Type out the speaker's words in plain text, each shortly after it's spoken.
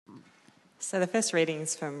So the first reading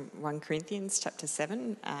is from 1 Corinthians chapter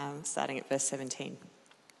 7, starting at verse 17.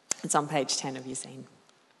 It's on page 10 of your zine.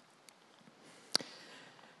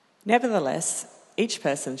 Nevertheless, each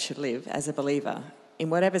person should live as a believer in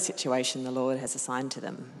whatever situation the Lord has assigned to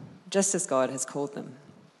them, just as God has called them.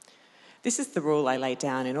 This is the rule I lay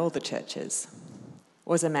down in all the churches.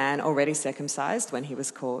 Was a man already circumcised when he was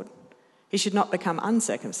called? He should not become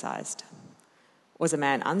uncircumcised. Was a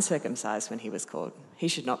man uncircumcised when he was called? He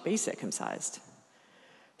should not be circumcised.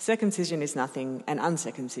 Circumcision is nothing, and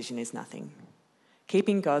uncircumcision is nothing.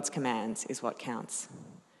 Keeping God's commands is what counts.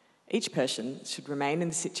 Each person should remain in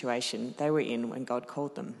the situation they were in when God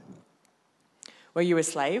called them. Were you a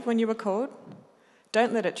slave when you were called?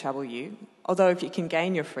 Don't let it trouble you, although if you can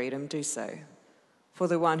gain your freedom, do so. For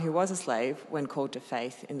the one who was a slave when called to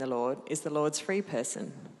faith in the Lord is the Lord's free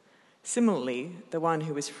person. Similarly, the one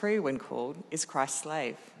who is free when called is Christ's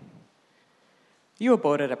slave. You were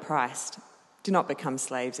bought at a price. Do not become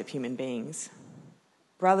slaves of human beings.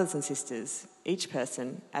 Brothers and sisters, each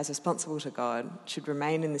person, as responsible to God, should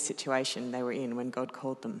remain in the situation they were in when God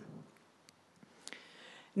called them.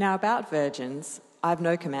 Now about virgins, I have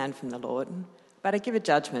no command from the Lord, but I give a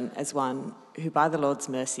judgment as one who by the Lord's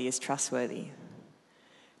mercy is trustworthy.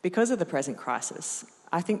 Because of the present crisis,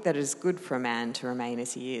 I think that it is good for a man to remain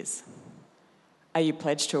as he is. Are you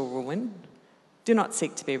pledged to a woman? Do not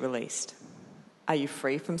seek to be released. Are you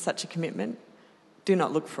free from such a commitment? Do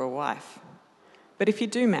not look for a wife. But if you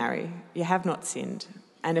do marry, you have not sinned,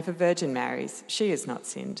 and if a virgin marries, she has not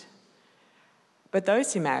sinned. But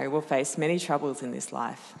those who marry will face many troubles in this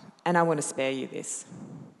life, and I want to spare you this.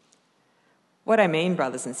 What I mean,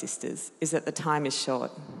 brothers and sisters, is that the time is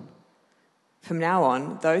short. From now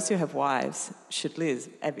on, those who have wives should live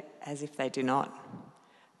as if they do not.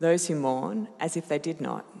 Those who mourn, as if they did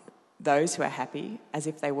not. Those who are happy, as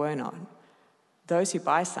if they were not. Those who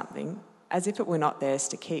buy something, as if it were not theirs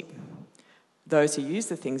to keep. Those who use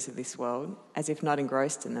the things of this world, as if not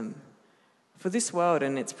engrossed in them. For this world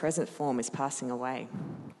in its present form is passing away.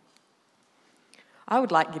 I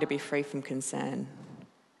would like you to be free from concern.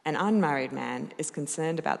 An unmarried man is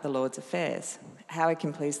concerned about the Lord's affairs, how he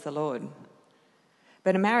can please the Lord.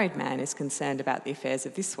 But a married man is concerned about the affairs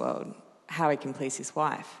of this world, how he can please his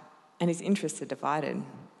wife, and his interests are divided.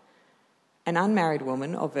 An unmarried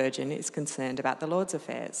woman or virgin is concerned about the Lord's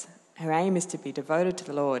affairs. Her aim is to be devoted to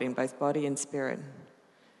the Lord in both body and spirit.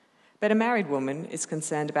 But a married woman is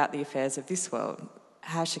concerned about the affairs of this world,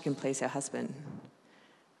 how she can please her husband.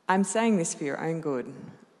 I'm saying this for your own good,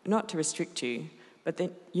 not to restrict you, but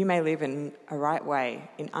that you may live in a right way,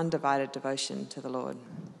 in undivided devotion to the Lord.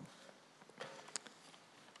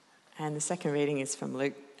 And the second reading is from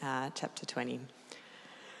Luke chapter 20.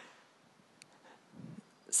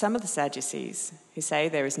 Some of the Sadducees, who say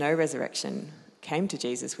there is no resurrection, came to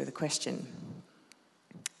Jesus with a question.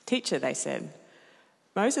 Teacher, they said,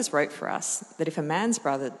 Moses wrote for us that if a man's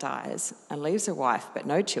brother dies and leaves a wife but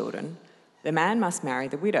no children, the man must marry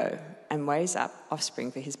the widow and raise up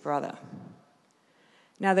offspring for his brother.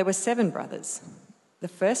 Now there were 7 brothers. The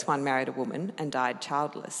first one married a woman and died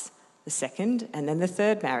childless. The second and then the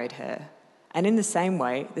third married her. And in the same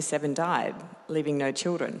way, the 7 died, leaving no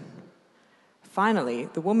children. Finally,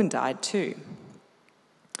 the woman died too.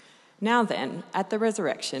 Now then, at the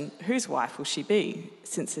resurrection, whose wife will she be,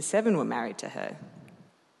 since the 7 were married to her?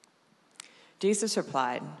 Jesus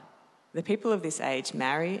replied, The people of this age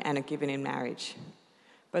marry and are given in marriage.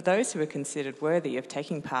 But those who are considered worthy of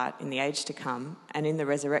taking part in the age to come and in the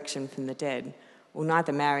resurrection from the dead will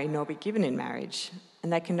neither marry nor be given in marriage,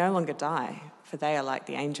 and they can no longer die, for they are like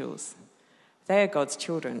the angels. They are God's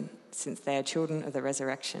children, since they are children of the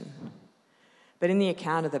resurrection. But in the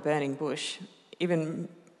account of the burning bush, even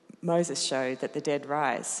Moses showed that the dead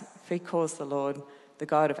rise, for he calls the Lord the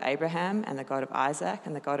God of Abraham and the God of Isaac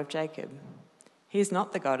and the God of Jacob. He is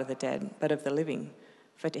not the God of the dead, but of the living,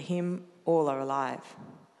 for to him all are alive.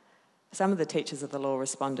 Some of the teachers of the law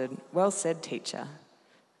responded, Well said, teacher,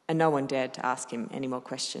 and no one dared to ask him any more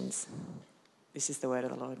questions. This is the word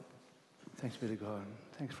of the Lord. Thanks be to God.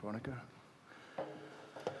 Thanks, Veronica.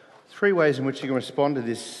 3 ways in which you can respond to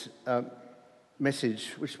this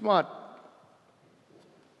message, which might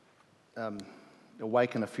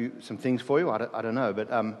awaken some things for you. I don't know,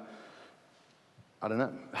 but I don't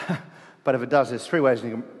know. But if it does, there's 3 ways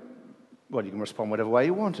you can respond whatever way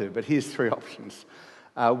you want to. But here's 3 options.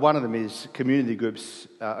 One of them is community groups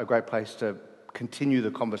are a great place to continue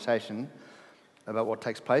the conversation about what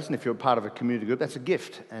takes place. And if you're a part of a community group, that's a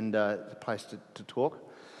gift and a place to talk.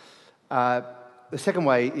 The second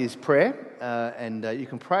way is prayer, and you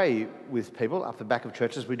can pray with people up the back of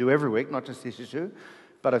churches. We do every week, not just this issue.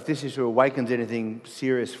 But if this issue awakens anything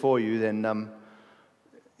serious for you, then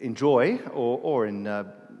enjoy, or in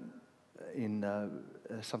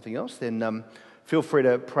something else, then feel free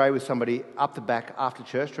to pray with somebody up the back after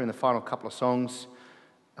church during the final couple of songs.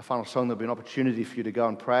 A final song, there'll be an opportunity for you to go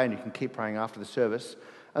and pray, and you can keep praying after the service.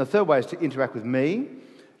 And the third way is to interact with me,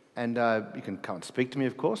 and you can come and speak to me,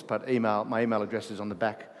 of course, but my email address is on the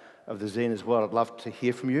back of the zine as well. I'd love to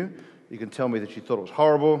hear from you. You can tell me that you thought it was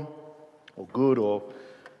horrible, or good, or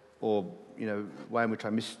way in which I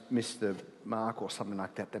missed the mark, or something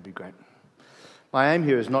like that. That'd be great. My aim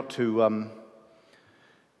here is not to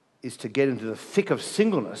get into the thick of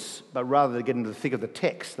singleness, but rather to get into the thick of the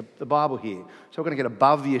text, the Bible here. So we're going to get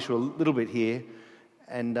above the issue a little bit here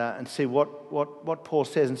and see what Paul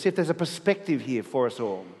says and see if there's a perspective here for us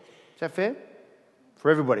all. Is that fair?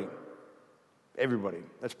 For everybody. Everybody.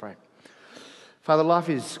 Let's pray. Father, life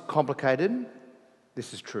is complicated.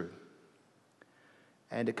 This is true.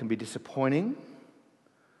 And it can be disappointing.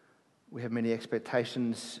 We have many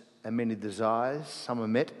expectations and many desires. Some are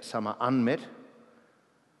met, some are unmet.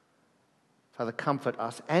 Father, comfort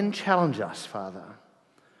us and challenge us, Father,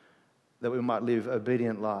 that we might live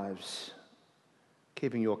obedient lives.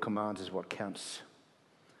 Keeping your commands is what counts.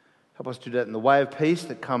 Help us do that in the way of peace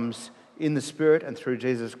that comes in the Spirit and through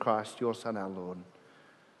Jesus Christ, your Son, our Lord.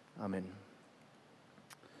 Amen.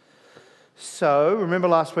 So, remember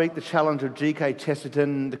last week the challenge of G.K.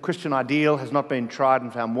 Chesterton, the Christian ideal has not been tried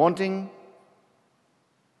and found wanting.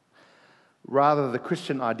 Rather, the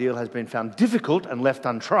Christian ideal has been found difficult and left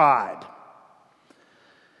untried.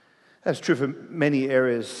 That's true for many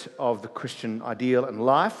areas of the Christian ideal and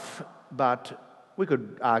life, but we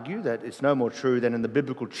could argue that it's no more true than in the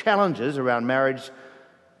biblical challenges around marriage,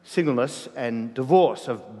 singleness, and divorce,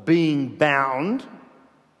 of being bound,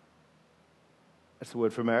 that's the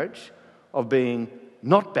word for marriage, of being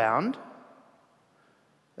not bound,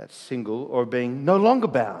 that's single, or being no longer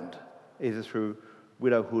bound, either through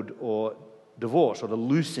widowhood or divorce, or the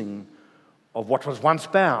loosing of what was once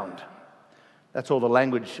bound. That's all the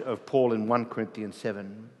language of Paul in 1 Corinthians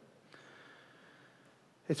 7.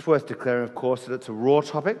 It's worth declaring, of course, that it's a raw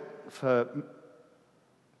topic for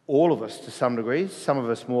all of us to some degree, some of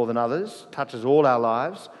us more than others, touches all our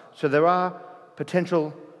lives. So there are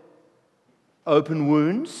potential open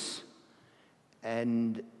wounds,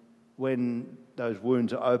 and when those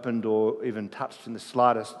wounds are opened or even touched in the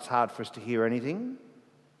slightest, it's hard for us to hear anything.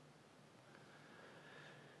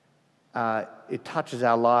 It touches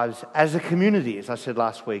our lives as a community, as I said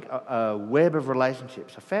last week, a web of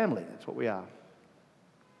relationships, a family. That's what we are.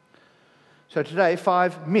 So today,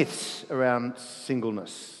 5 myths around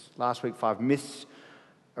singleness. Last week, 5 myths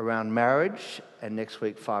around marriage, and next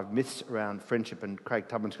week, 5 myths around friendship, and Craig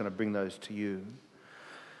Tubman's going to bring those to you.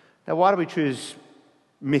 Now, why do we choose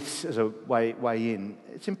myths as a way in?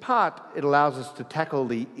 It's in part, it allows us to tackle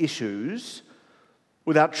the issues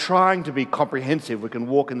without trying to be comprehensive. We can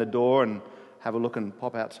walk in the door and have a look and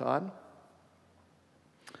pop outside.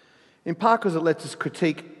 In part because it lets us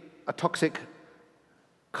critique a toxic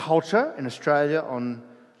culture in Australia or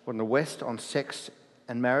in the West on sex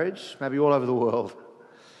and marriage, maybe all over the world.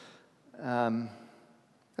 And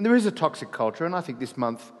there is a toxic culture, and I think this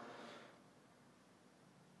month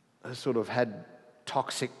has sort of had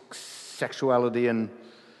toxic sexuality and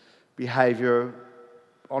behaviour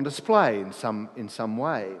on display in some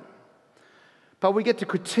way. But we get to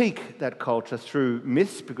critique that culture through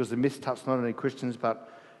myths, because the myths touch not only Christians but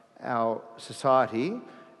our society.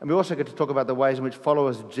 And we also get to talk about the ways in which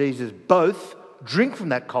followers of Jesus both drink from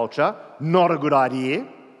that culture, not a good idea,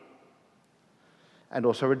 and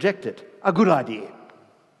also reject it, a good idea.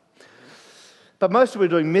 But most of we're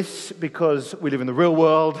doing myths because we live in the real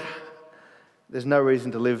world. There's no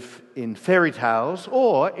reason to live in fairy tales,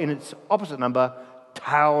 or in its opposite number,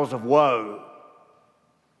 tales of woe.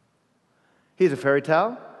 Here's a fairy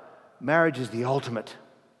tale. Marriage is the ultimate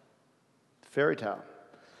fairy tale.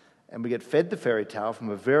 And we get fed the fairy tale from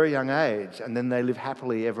a very young age, and then they live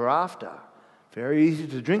happily ever after. Very easy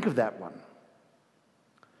to drink of that one.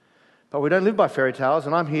 But we don't live by fairy tales,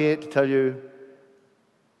 and I'm here to tell you,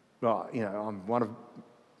 well, I'm one of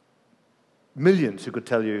millions who could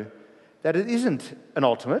tell you that it isn't an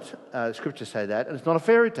ultimate. Scriptures say that, and it's not a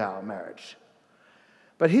fairy tale, marriage.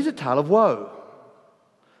 But here's a tale of woe.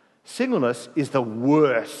 Singleness is the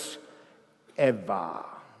worst ever.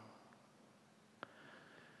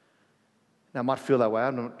 Now, it might feel that way,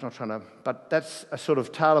 I'm not trying to, but that's a sort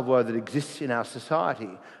of tale of woe that exists in our society.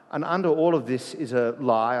 And under all of this is a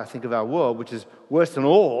lie, I think, of our world, which is worse than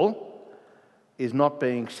all, is not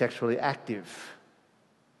being sexually active.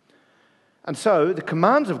 And so, the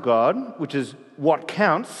commands of God, which is what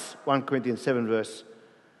counts, 1 Corinthians 7 verse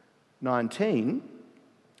 19,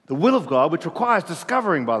 the will of God, which requires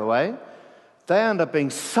discovering, by the way, they end up being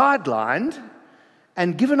sidelined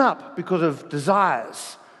and given up because of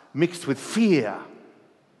desires mixed with fear.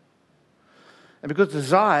 And because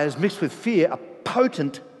desires mixed with fear are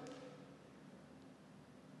potent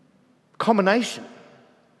combination.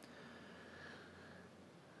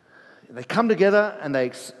 They come together and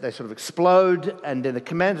they sort of explode, and then the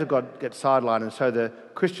commands of God get sidelined, and so the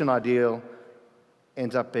Christian ideal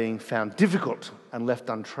ends up being found difficult and left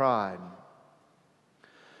untried.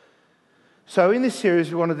 So in this series,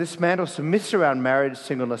 we want to dismantle some myths around marriage,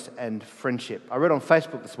 singleness, and friendship. I read on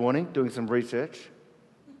Facebook this morning, doing some research,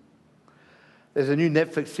 there's a new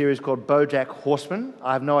Netflix series called BoJack Horseman.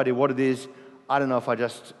 I have no idea what it is. I don't know if I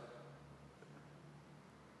just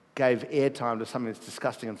gave airtime to something that's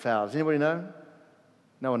disgusting and foul. Does anybody know?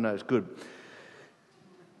 No one knows. Good.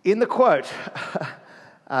 In the quote,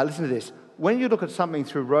 listen to this. When you look at something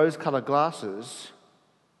through rose-coloured glasses,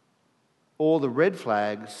 all the red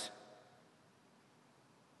flags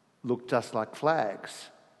look just like flags.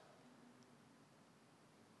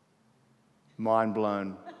 Mind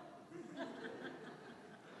blown.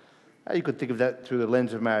 You could think of that through the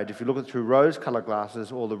lens of marriage. If you look at it through rose-coloured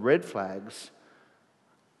glasses, all the red flags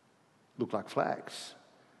look like flags.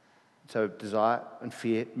 So desire and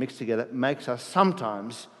fear mixed together makes us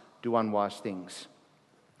sometimes do unwise things.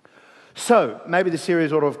 So maybe the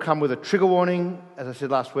series ought to have come with a trigger warning. As I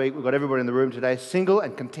said last week, we've got everybody in the room today, single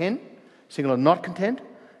and content, single and not content,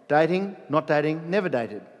 dating, not dating, never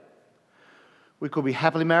dated. We could be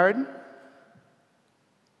happily married,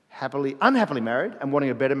 unhappily married and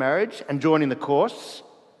wanting a better marriage and joining the course,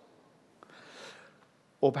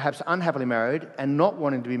 or perhaps unhappily married and not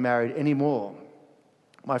wanting to be married anymore.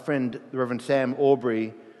 My friend, the Reverend Sam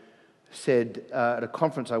Aubrey, said at a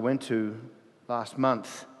conference I went to last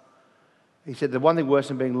month, he said the one thing worse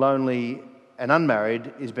than being lonely and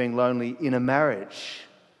unmarried is being lonely in a marriage.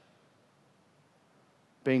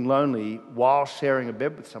 Being lonely while sharing a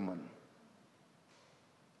bed with someone.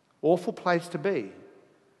 Awful place to be.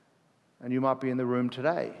 And you might be in the room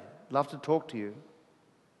today. Love to talk to you.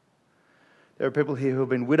 There are people here who have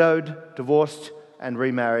been widowed, divorced, and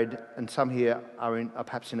remarried, and some here are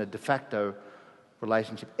perhaps in a de facto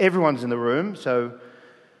relationship. Everyone's in the room, so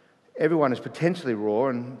everyone is potentially raw,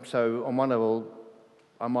 and so on one level,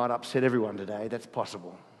 I might upset everyone today. That's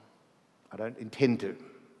possible. I don't intend to.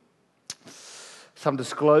 Some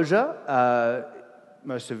disclosure.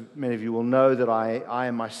 Many of you will know that I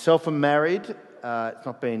am myself married. It's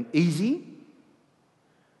not been easy,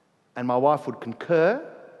 and my wife would concur,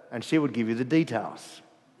 and she would give you the details.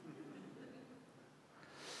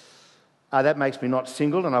 That makes me not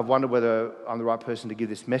single, and I've wondered whether I'm the right person to give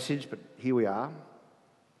this message, but here we are.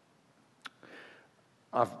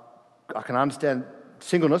 I can understand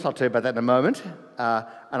singleness, I'll tell you about that in a moment, and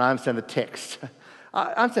I understand the text.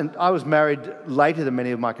 I understand I was married later than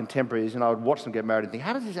many of my contemporaries, and I would watch them get married and think,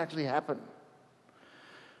 how does this actually happen?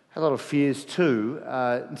 I had a lot of fears too,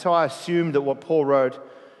 and so I assumed that what Paul wrote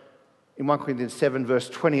in 1 Corinthians 7 verse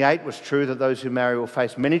 28 was true, that those who marry will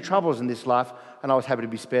face many troubles in this life, and I was happy to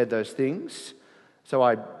be spared those things. So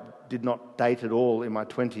I did not date at all in my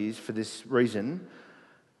 20s for this reason.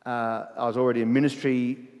 I was already in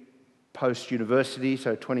ministry post-university,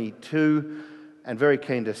 so 22, and very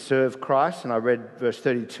keen to serve Christ. And I read verse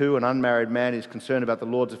 32, an unmarried man is concerned about the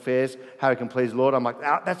Lord's affairs, how he can please the Lord. I'm like,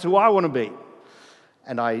 that's who I want to be.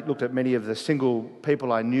 And I looked at many of the single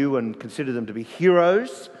people I knew and considered them to be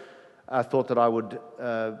heroes. I thought that I would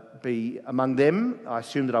be among them. I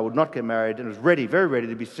assumed that I would not get married, and was ready, very ready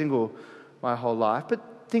to be single my whole life. But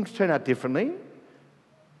things turned out differently.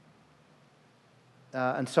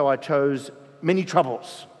 And so I chose many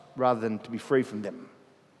troubles rather than to be free from them.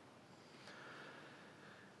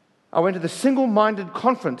 I went to the Single-Minded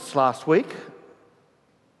Conference last week.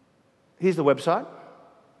 Here's the website.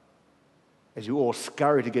 As you all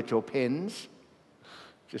scurry to get your pens.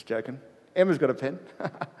 Just joking. Emma's got a pen.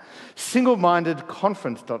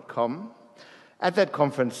 Singlemindedconference.com. At that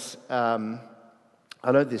conference, I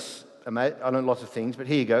learned lots of things, but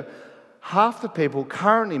here you go. Half the people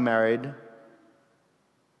currently married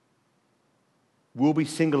will be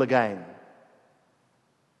single again.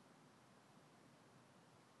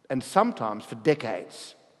 And sometimes for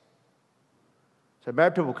decades. So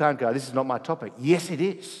married people can't go, this is not my topic. Yes, it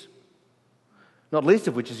is. Not least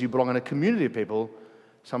of which is you belong in a community of people,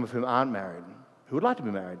 some of whom aren't married, who would like to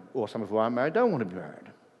be married, or some of whom aren't married, don't want to be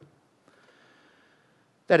married.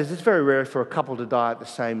 That is, it's very rare for a couple to die at the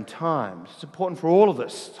same time. It's important for all of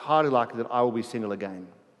us. It's highly likely that I will be single again.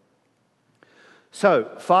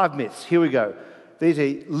 So, 5 myths. Here we go. These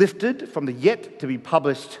are lifted from the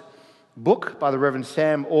yet-to-be-published book by the Reverend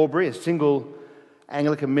Sam Aubrey, a single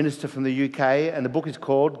Anglican minister from the UK, and the book is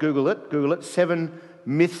called, Google it, 7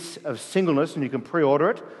 Myths of Singleness, and you can pre-order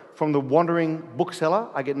it from the Wandering Bookseller.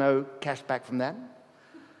 I get no cash back from that.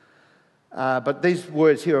 But these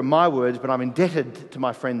words here are my words, but I'm indebted to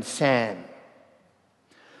my friend Sam.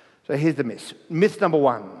 So here's the myths. Myth number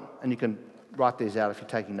 1, and you can write these out if you're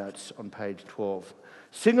taking notes on page 12.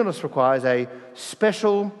 Singleness requires a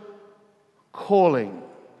special calling.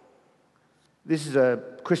 This is a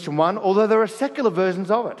Christian one, although there are secular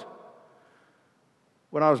versions of it.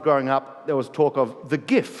 When I was growing up, there was talk of the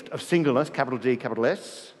gift of singleness, capital G, capital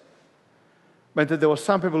S. It meant that there were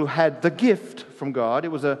some people who had the gift from God.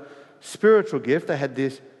 It was a spiritual gift. They had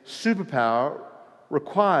this superpower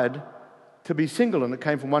required to be single, and it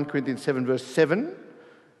came from 1 Corinthians 7, verse 7.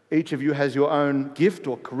 Each of you has your own gift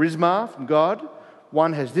or charisma from God.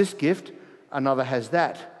 One has this gift, another has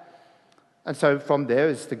that. And so from there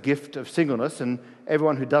is the gift of singleness, and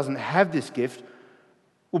everyone who doesn't have this gift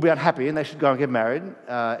will be unhappy and they should go and get married,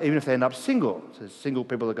 even if they end up single. So single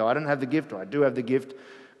people that go, I don't have the gift, or I do have the gift,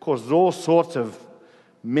 causes all sorts of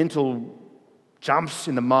mental jumps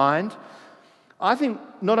in the mind. I think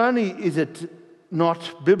not only is it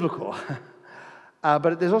not biblical,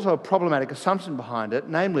 but there's also a problematic assumption behind it,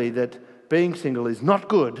 namely that being single is not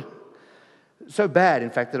good. So bad,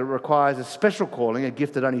 in fact, that it requires a special calling, a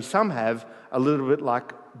gift that only some have, a little bit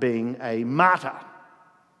like being a martyr.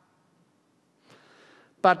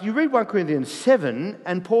 But you read 1 Corinthians 7,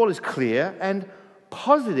 and Paul is clear and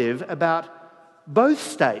positive about both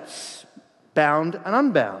states, bound and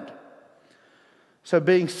unbound. So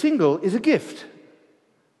being single is a gift.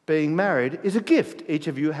 Being married is a gift. Each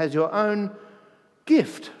of you has your own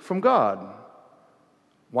gift from God.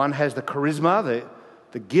 One has the charisma,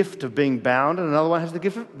 the gift of being bound, and another one has the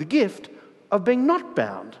gift of being not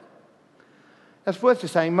bound. That's worth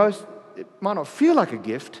just saying. It might not feel like a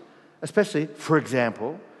gift, especially, for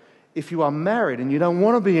example, if you are married and you don't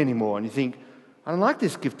want to be anymore and you think, I don't like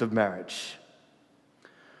this gift of marriage.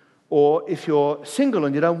 Or if you're single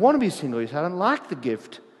and you don't want to be single, you say, I don't like the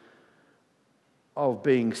gift of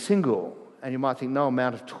being single. And you might think, no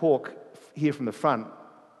amount of talk here from the front,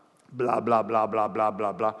 blah, blah, blah, blah, blah,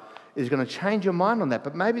 blah, blah, is going to change your mind on that.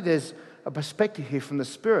 But maybe there's a perspective here from the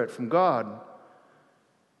Spirit, from God,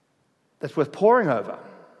 that's worth poring over.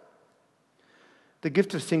 The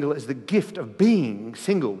gift of single is the gift of being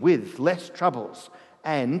single with less troubles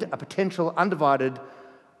and a potential undivided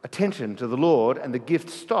attention to the Lord, and the gift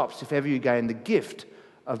stops if ever you gain the gift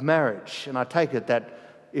of marriage. And I take it that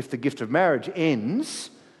if the gift of marriage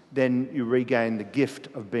ends, then you regain the gift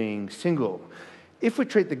of being single. If we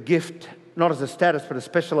treat the gift not as a status but a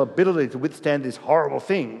special ability to withstand this horrible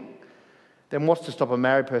thing, then what's to stop a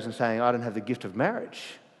married person saying, I don't have the gift of marriage?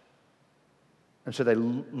 And so they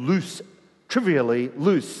trivially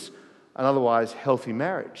loose an otherwise healthy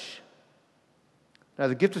marriage. Now,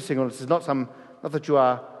 the gift of singleness is not that you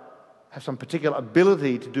have some particular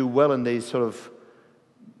ability to do well in these sort of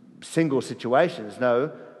single situations.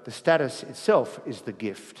 No, the status itself is the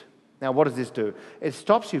gift. Now, what does this do? It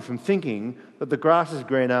stops you from thinking that the grass is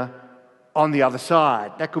greener on the other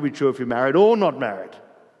side. That could be true if you're married or not married.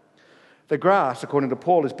 The grass, according to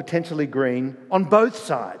Paul, is potentially green on both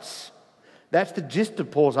sides. That's the gist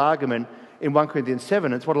of Paul's argument in 1 Corinthians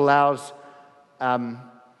 7. It's what allows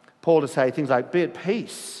Paul to say things like, be at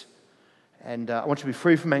peace, and I want you to be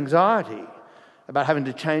free from anxiety about having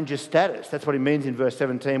to change your status. That's what he means in verse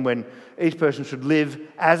 17, when each person should live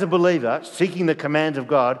as a believer, seeking the commands of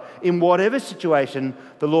God in whatever situation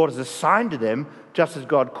the Lord has assigned to them, just as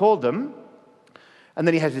God called them. And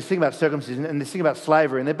then he has this thing about circumcision and this thing about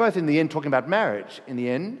slavery, and they're both in the end talking about marriage in the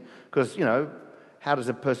end, because, how does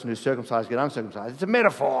a person who's circumcised get uncircumcised? It's a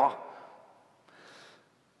metaphor.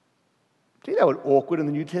 Gee, they were awkward in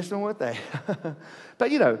the New Testament, weren't they?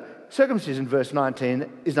 But, circumcision, verse 19,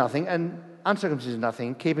 is nothing, and uncircumcision is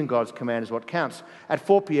nothing. Keeping God's command is what counts. At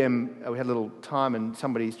 4 p.m, we had a little time, and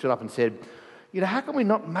somebody stood up and said, how can we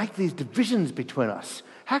not make these divisions between us?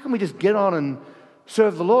 How can we just get on and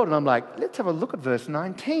serve the Lord? And I'm like, let's have a look at verse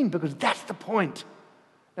 19, because that's the point.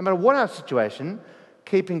 No matter what our situation,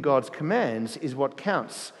 keeping God's commands is what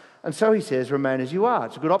counts. And so he says, remain as you are.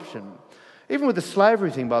 It's a good option. Even with the slavery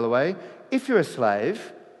thing, by the way, if you're a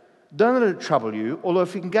slave, don't let it trouble you, although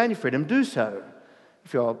if you can gain your freedom, do so.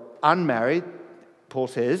 If you're unmarried, Paul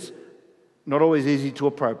says, not always easy to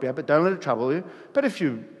appropriate, but don't let it trouble you. But if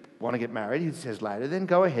you want to get married, he says later, then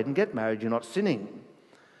go ahead and get married. You're not sinning.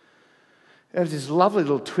 There's this lovely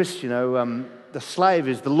little twist, the slave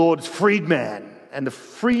is the Lord's freedman, and the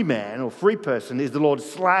free man or free person is the Lord's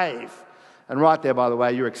slave. And right there, by the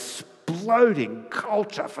way, you're explicitly exploding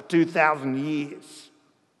culture for 2,000 years.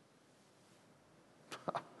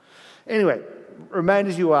 Anyway, remain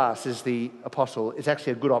as you are, says the apostle, is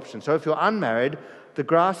actually a good option. So if you're unmarried, the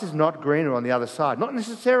grass is not greener on the other side. Not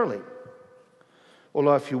necessarily.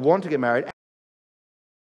 Although if you want to get married,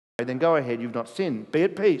 then go ahead, you've not sinned. Be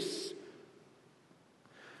at peace.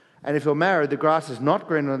 And if you're married, the grass is not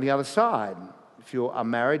greener on the other side. If you are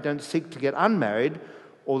married, don't seek to get unmarried,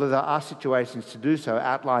 although there are situations to do so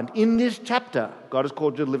outlined in this chapter. God has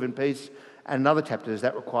called you to live in peace, and another chapter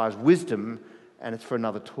that requires wisdom, and it's for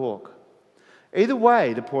another talk. Either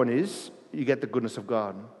way, the point is, you get the goodness of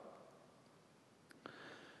God.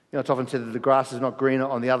 You know, it's often said that the grass is not greener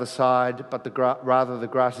on the other side, but rather the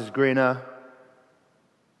grass is greener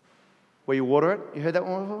where you water it. You heard that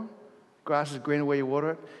one before? Grass is greener where you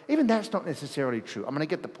water it. Even that's not necessarily true. I'm going to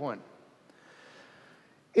get the point.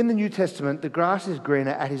 In the New Testament, the grass is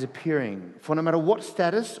greener at his appearing. For no matter what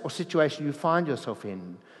status or situation you find yourself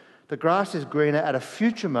in, the grass is greener at a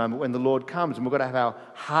future moment when the Lord comes, and we've got to have our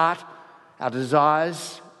heart, our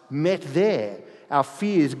desires met there, our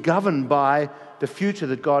fears governed by the future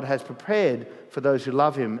that God has prepared for those who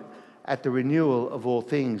love him at the renewal of all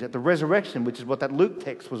things, at the resurrection, which is what that Luke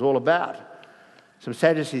text was all about. Some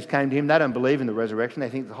Sadducees came to him. They don't believe in the resurrection. They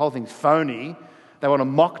think the whole thing's phony. They want to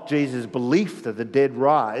mock Jesus' belief that the dead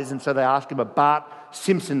rise, and so they ask him a Bart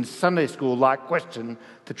Simpson Sunday school-like question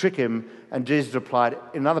to trick him, and Jesus replied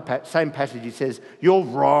in another same passage. He says, "You're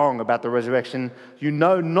wrong about the resurrection. You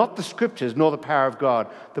know not the Scriptures nor the power of God."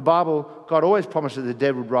 The Bible, God always promised that the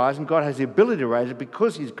dead would rise, and God has the ability to raise it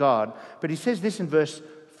because he's God. But he says this in verse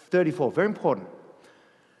 34, very important.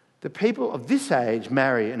 The people of this age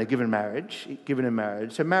marry and are given in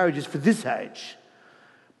marriage. So marriage is for this age.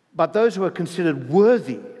 But those who are considered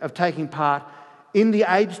worthy of taking part in the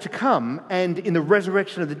age to come and in the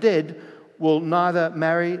resurrection of the dead will neither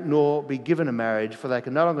marry nor be given in marriage, for they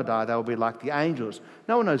can no longer die. They will be like the angels.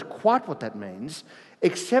 No one knows quite what that means,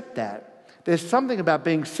 except that there's something about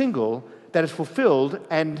being single that is fulfilled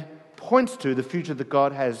and points to the future that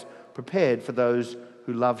God has prepared for those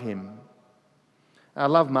who love him. I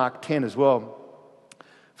love Mark 10 as well.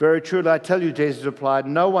 "Very truly I tell you," Jesus replied,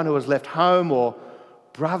 "no one who has left home or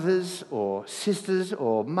brothers or sisters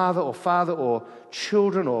or mother or father or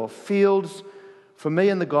children or fields for me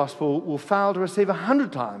and the gospel will fail to receive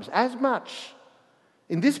 100 times as much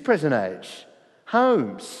in this present age.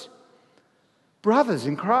 Homes, brothers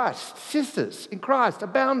in Christ, sisters in Christ,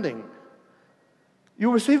 abounding.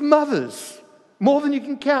 You'll receive mothers, more than you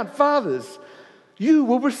can count, fathers. You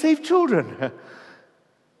will receive children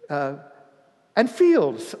and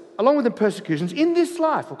fields, along with the persecutions in this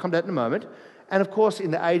life." We'll come to that in a moment. "And of course,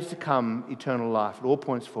 in the age to come, eternal life." It all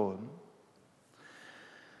points forward.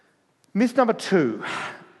 Myth number 2.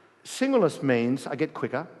 Singleness means I get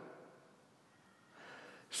quicker.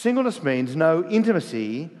 Singleness means no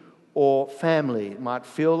intimacy or family. It might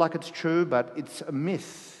feel like it's true, but it's a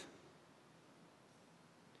myth.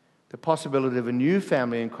 The possibility of a new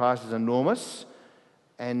family in Christ is enormous.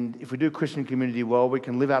 And if we do Christian community well, we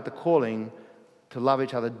can live out the calling to love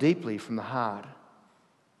each other deeply from the heart.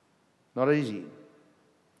 Not easy.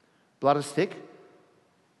 Blood is thick.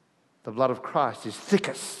 The blood of Christ is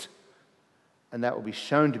thickest. And that will be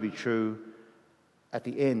shown to be true at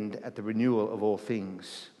the end, at the renewal of all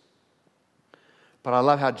things. But I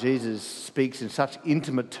love how Jesus speaks in such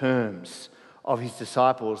intimate terms of his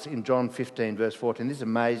disciples in John 15, verse 14. This is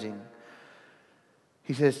amazing.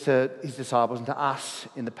 He says to his disciples and to us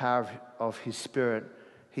in the power of his Spirit,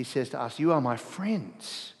 he says to us, "You are my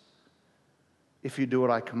friends if you do what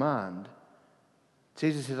I command."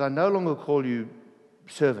 Jesus says, "I no longer call you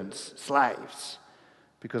servants, slaves,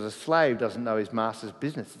 because a slave doesn't know his master's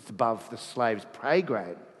business. It's above the slave's pay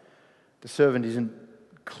grade. The servant isn't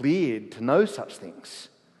cleared to know such things.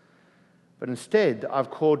 But instead, I've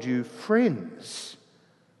called you friends,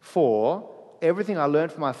 for everything I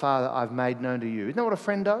learned from my Father I've made known to you." Isn't that what a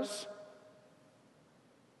friend does?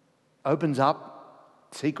 Opens up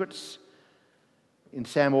secrets. In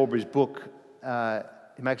Sam Aubrey's book,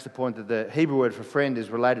 he makes the point that the Hebrew word for friend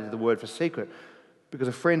is related to the word for secret, because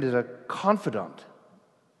a friend is a confidant.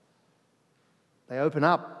 They open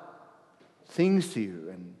up things to you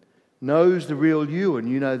and knows the real you, and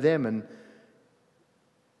you know them, and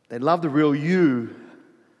they love the real you.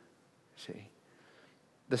 See,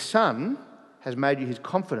 the Son has made you his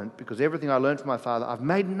confidant, because everything I learned from my Father I've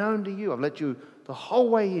made known to you. I've let you the whole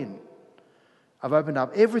way in. I've opened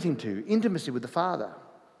up everything to you, intimacy with the Father.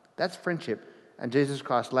 That's friendship. And Jesus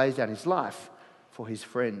Christ lays down his life for his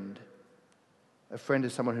friend. A friend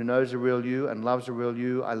is someone who knows the real you and loves the real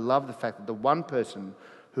you. I love the fact that the one person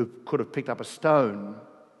who could have picked up a stone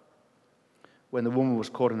when the woman was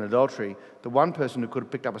caught in adultery, the one person who could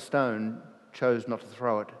have picked up a stone chose not to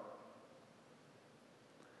throw it.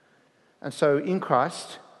 And so in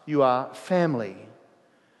Christ, you are family.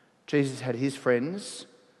 Jesus had his friends,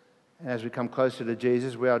 and as we come closer to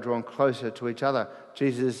Jesus, we are drawn closer to each other.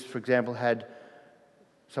 Jesus, for example, had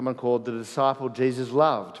someone called the disciple Jesus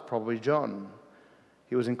loved, probably John.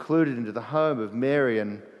 He was included into the home of Mary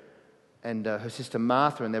and her sister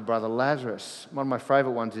Martha and their brother Lazarus. One of my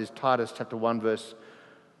favourite ones is Titus chapter 1, verse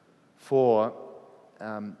 4.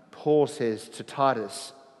 Paul says to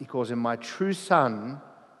Titus, he calls him my true son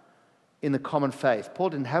in the common faith. Paul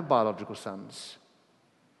didn't have biological sons.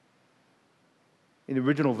 In the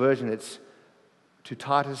original version, it's to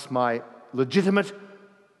Titus, my legitimate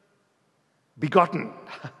begotten.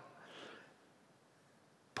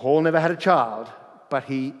 Paul never had a child, but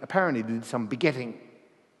he apparently did some begetting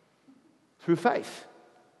through faith.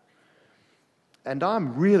 And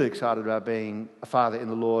I'm really excited about being a father in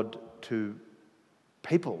the Lord to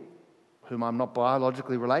people whom I'm not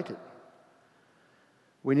biologically related.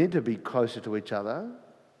 We need to be closer to each other.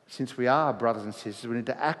 Since we are brothers and sisters, we need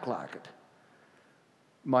to act like it.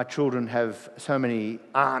 My children have so many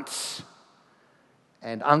aunts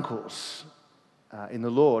and uncles in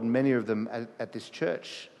the Lord, many of them at this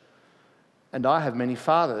church. And I have many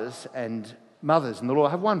fathers and mothers in the Lord.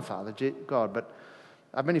 I have one father, God, but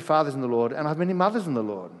I have many fathers in the Lord, and I have many mothers in the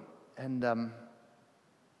Lord. And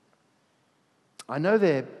I know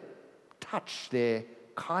their touch, their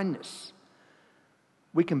kindness.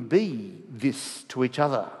 We can be this to each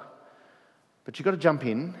other, but you've got to jump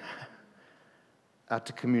in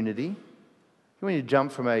to community. When you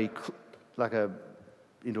jump from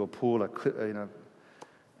into a pool,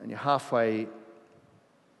 and you're halfway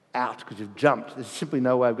out because you've jumped. There's simply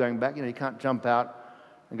no way of going back. You can't jump out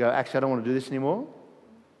and go, actually, I don't want to do this anymore.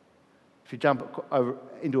 If you jump over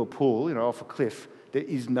into a pool, off a cliff, there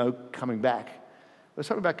is no coming back. There's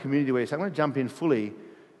something about community where you say, I'm going to jump in fully.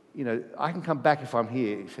 I can come back if I'm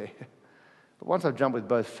here, you see. But once I've jumped with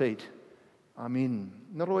both feet, I'm in.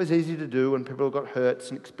 Not always easy to do when people have got hurts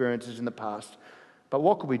and experiences in the past. But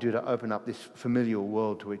what could we do to open up this familial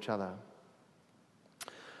world to each other?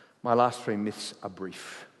 My last 3 myths are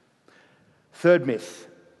brief. Third myth,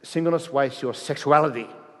 singleness wastes your sexuality.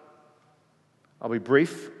 I'll be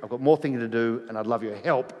brief. I've got more thinking to do and I'd love your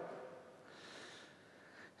help.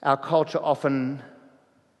 Our culture often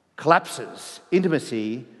collapses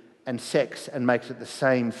intimacy and sex and makes it the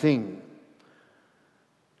same thing.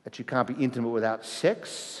 That you can't be intimate without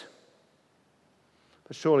sex.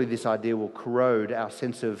 But surely this idea will corrode our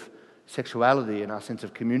sense of sexuality and our sense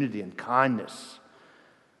of community and kindness.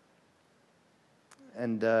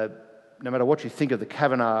 And no matter what you think of the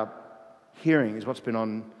Kavanaugh hearings, what's been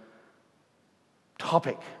on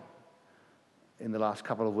topic in the last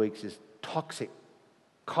couple of weeks is toxic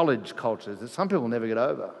college cultures that some people never get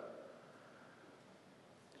over.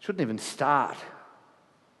 It shouldn't even start.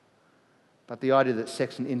 But the idea that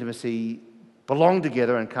sex and intimacy belong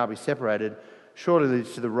together and can't be separated surely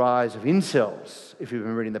leads to the rise of incels, if you've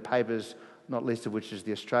been reading the papers, not least of which is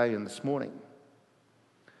The Australian this morning.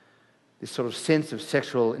 This sort of sense of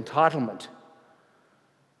sexual entitlement.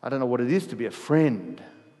 I don't know what it is to be a friend.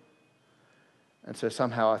 And so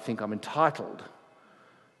somehow I think I'm entitled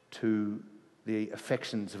to the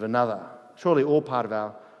affections of another. Surely all part of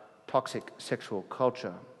our toxic sexual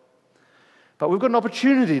culture. But we've got an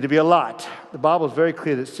opportunity to be a light. The Bible is very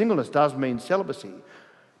clear that singleness does mean celibacy,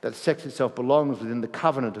 that sex itself belongs within the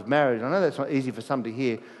covenant of marriage. I know that's not easy for some to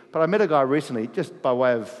hear, but I met a guy recently, just by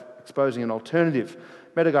way of exposing an alternative.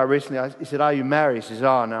 Met a guy recently, he said, are you married? He says,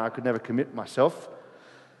 oh no, I could never commit myself.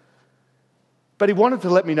 But he wanted to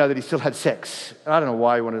let me know that he still had sex. And I don't know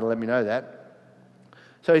why he wanted to let me know that.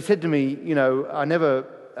 So he said to me, I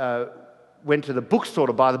never went to the bookstore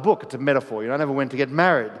to buy the book. It's a metaphor. I never went to get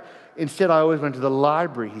married. Instead, I always went to the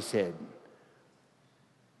library, he said.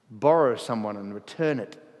 Borrow someone and return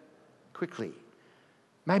it quickly.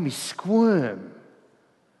 Made me squirm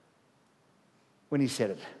when he said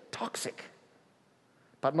it. Toxic.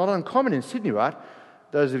 But not uncommon in Sydney, right?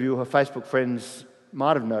 Those of you who are Facebook friends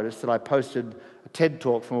might have noticed that I posted a TED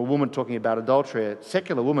talk from a woman talking about adultery, a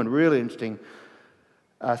secular woman, really interesting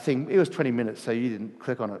thing. It was 20 minutes, so you didn't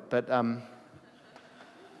click on it. But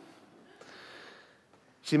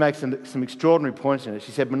she makes some extraordinary points in it.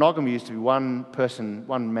 She said monogamy used to be one person,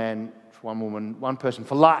 one man, one woman, one person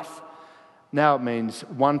for life. Now it means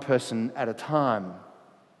one person at a time.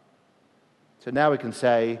 So now we can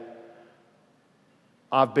say,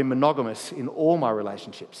 I've been monogamous in all my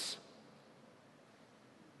relationships.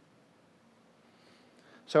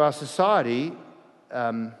 So our society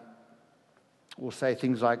will say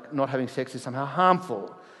things like not having sex is somehow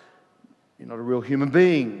harmful. You're not a real human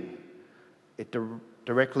being. It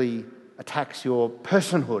directly attacks your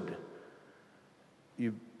personhood.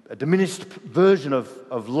 You're a diminished version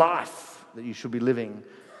of life that you should be living.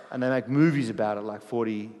 And they make movies about it, like the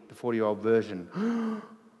 40-year-old version.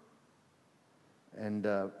 And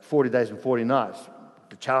 40 days and 40 nights.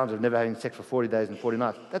 The challenge of never having sex for 40 days and 40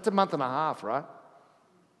 nights. That's a month and a half, right?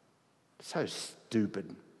 So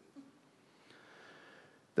stupid.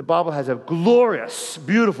 The Bible has a glorious,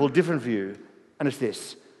 beautiful, different view. And it's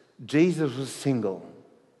this. Jesus was single.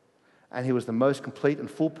 And he was the most complete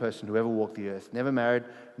and full person who ever walked the earth. Never married,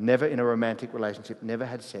 never in a romantic relationship, never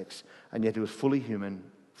had sex. And yet he was fully human,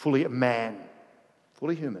 fully a man,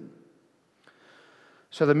 fully human.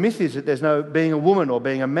 So the myth is that there's no being a woman or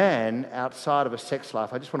being a man outside of a sex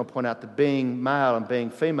life. I just want to point out that being male and being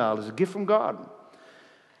female is a gift from God.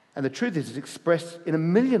 And the truth is it's expressed in a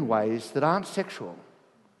million ways that aren't sexual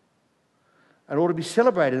and ought to be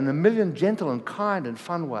celebrated in a million gentle and kind and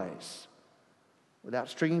fun ways without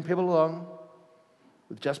stringing people along,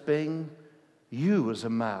 with just being you as a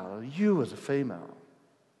male or you as a female.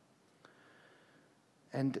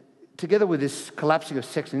 And together with this collapsing of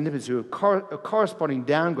sex and intimacy, a corresponding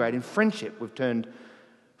downgrade in friendship. We've turned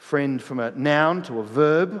friend from a noun to a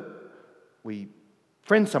verb. We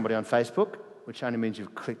friend somebody on Facebook, which only means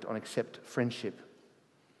you've clicked on accept friendship.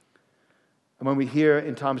 And when we hear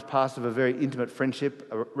in times past of a very intimate friendship,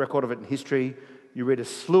 a record of it in history, you read a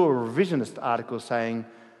slew of revisionist articles saying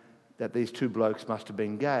that these two blokes must have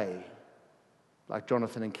been gay, like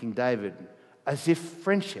Jonathan and King David, as if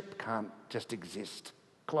friendship can't just exist.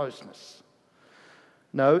 Closeness.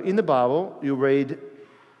 No, in the Bible, you'll read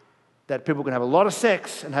that people can have a lot of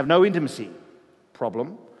sex and have no intimacy.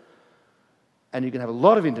 Problem. And you can have a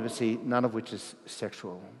lot of intimacy, none of which is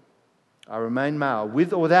sexual. I remain male,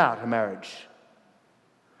 with or without a marriage.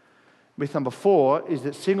 Myth number 4 is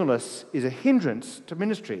that singleness is a hindrance to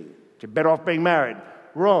ministry. You're better off being married.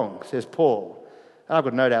 Wrong, says Paul. And I've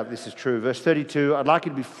got no doubt this is true. Verse 32, I'd like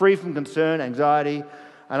you to be free from concern, anxiety.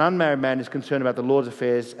 An unmarried man is concerned about the Lord's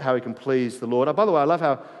affairs, how he can please the Lord. Oh, by the way, I love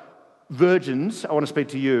how virgins, I want to speak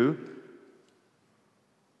to you,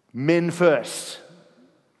 men first.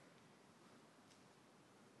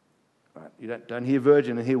 Right, you don't hear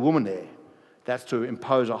virgin and hear woman there. That's to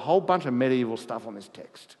impose a whole bunch of medieval stuff on this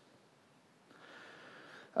text.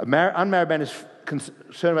 An unmarried man is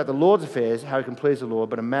concerned about the Lord's affairs, how he can please the Lord,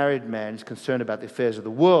 but a married man is concerned about the affairs of the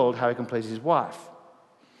world, how he can please his wife.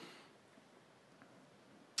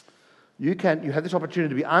 You have this opportunity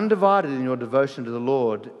to be undivided in your devotion to the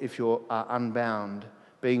Lord if you are unbound,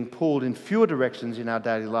 being pulled in fewer directions in our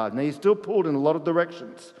daily lives. Now, you're still pulled in a lot of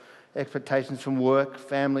directions. Expectations from work,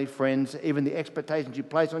 family, friends, even the expectations you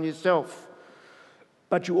place on yourself.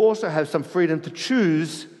 But you also have some freedom to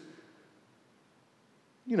choose,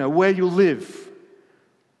 where you live.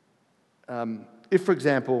 If, for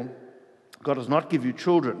example, God does not give you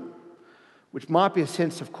children, which might be a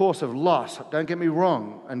sense, of course, of loss, don't get me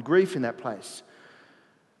wrong, and grief in that place.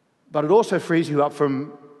 But it also frees you up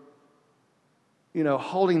from,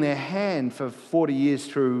 holding their hand for 40 years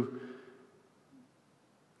through.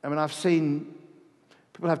 I've seen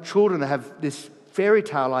people have children that have this fairy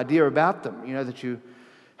tale idea about them, that you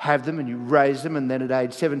have them and you raise them, and then at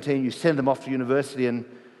age 17 you send them off to university and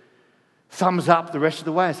thumbs up the rest of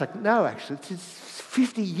the way. It's like, no, actually, it's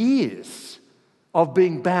 50 years of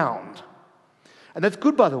being bound. And that's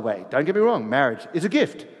good, by the way. Don't get me wrong. Marriage is a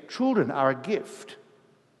gift. Children are a gift.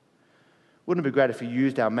 Wouldn't it be great if we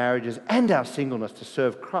used our marriages and our singleness to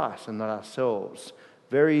serve Christ and not ourselves?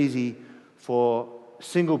 Very easy for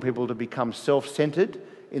single people to become self-centered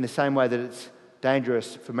in the same way that it's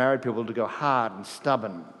dangerous for married people to go hard and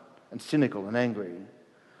stubborn and cynical and angry.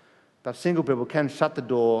 But single people can shut the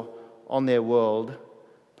door on their world.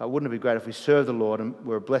 But wouldn't it be great if we serve the Lord and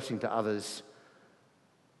we're a blessing to others?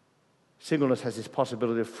 Singleness has this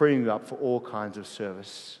possibility of freeing you up for all kinds of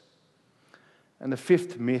service. And the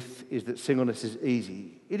 5th myth is that singleness is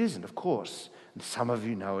easy. It isn't, of course. And some of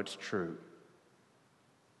you know it's true.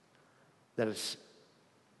 That it's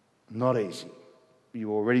not easy.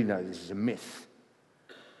 You already know this is a myth.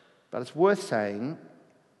 But it's worth saying,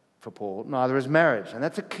 for Paul, neither is marriage. And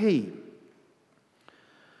that's a key.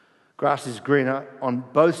 Grass is greener on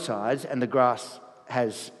both sides, and the grass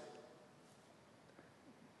has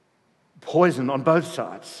poison on both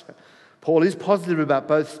sides. Paul is positive about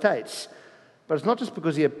both states, but it's not just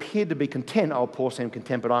because he appeared to be content. Oh, Paul seemed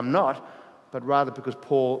content, but I'm not, but rather because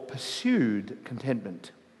Paul pursued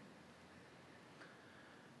contentment.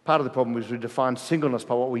 Part of the problem is we define singleness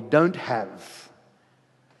by what we don't have.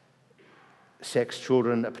 sex,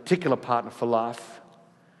 children, a particular partner for life.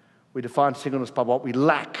 We define singleness by what we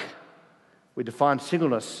lack. We define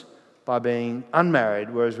singleness by being unmarried,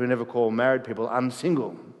 whereas we never call married people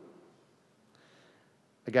unsingle.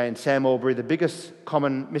 Again, Sam Albury, the biggest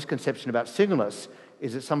common misconception about singleness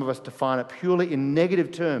is that some of us define it purely in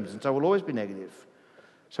negative terms, and so it will always be negative.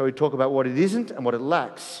 So we talk about what it isn't and what it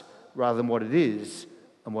lacks, rather than what it is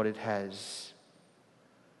and what it has.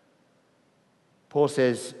 Paul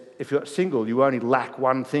says, if you're single, you only lack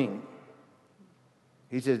one thing.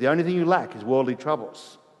 He says, the only thing you lack is worldly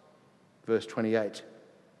troubles. Verse 28.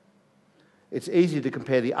 It's easy to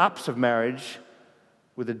compare the ups of marriage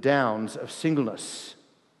with the downs of singleness.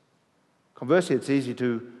 Conversely, it's easy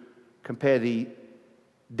to compare the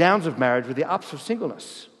downs of marriage with the ups of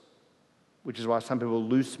singleness, which is why some people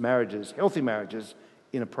lose marriages, healthy marriages,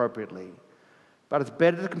 inappropriately. But it's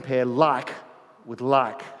better to compare like with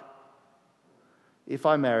like. If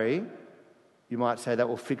I marry, you might say that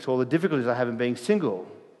will fix all the difficulties I have in being single.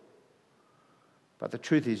 But the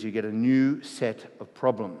truth is you get a new set of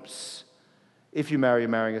problems. If you marry, you're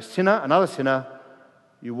marrying a sinner, another sinner.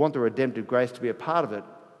 You want the redemptive grace to be a part of it,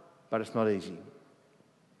 but it's not easy.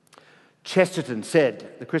 Chesterton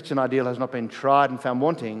said, the Christian ideal has not been tried and found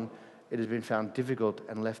wanting, it has been found difficult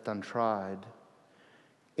and left untried.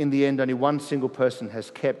 In the end, only one single person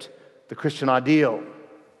has kept the Christian ideal.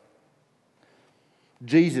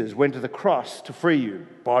 Jesus went to the cross to free you,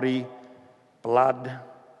 body, blood,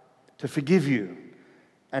 to forgive you,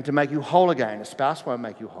 and to make you whole again. A spouse won't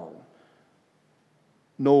make you whole,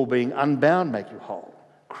 nor being unbound make you whole.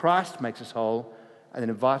 Christ makes us whole and then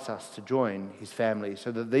invites us to join his family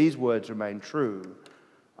so that these words remain true.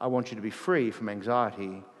 I want you to be free from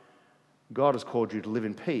anxiety. God has called you to live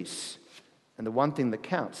in peace, and the one thing that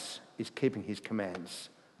counts is keeping his commands.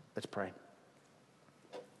 Let's pray.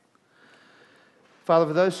 Father,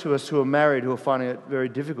 for those who are married, who are finding it very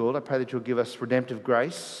difficult, I pray that you'll give us redemptive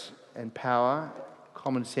grace and power,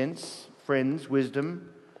 common sense, friends, wisdom,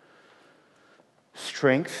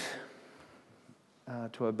 strength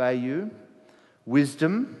to obey you,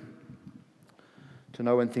 wisdom to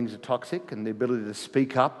know when things are toxic, and the ability to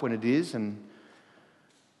speak up when it is, and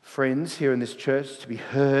friends here in this church to be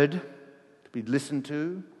heard, to be listened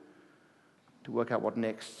to work out what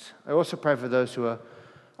next. I also pray for those who are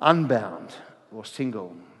unbound or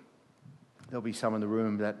single. There'll be some in the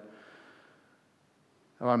room that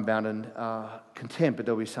are unbound and are content, but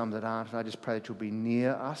there'll be some that aren't. And I just pray that you'll be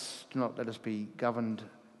near us. Do not let us be governed,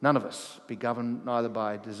 none of us be governed neither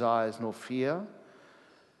by desires nor fear.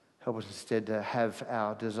 Help us instead to have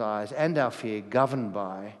our desires and our fear governed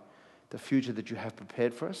by the future that you have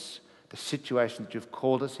prepared for us, the situation that you've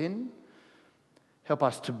called us in. Help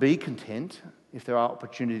us to be content if there are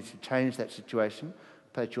opportunities to change that situation.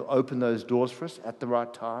 Pray that you'll open those doors for us at the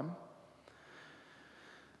right time.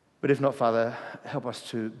 But if not, Father, help us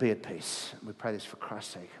to be at peace. We pray this for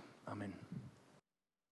Christ's sake. Amen.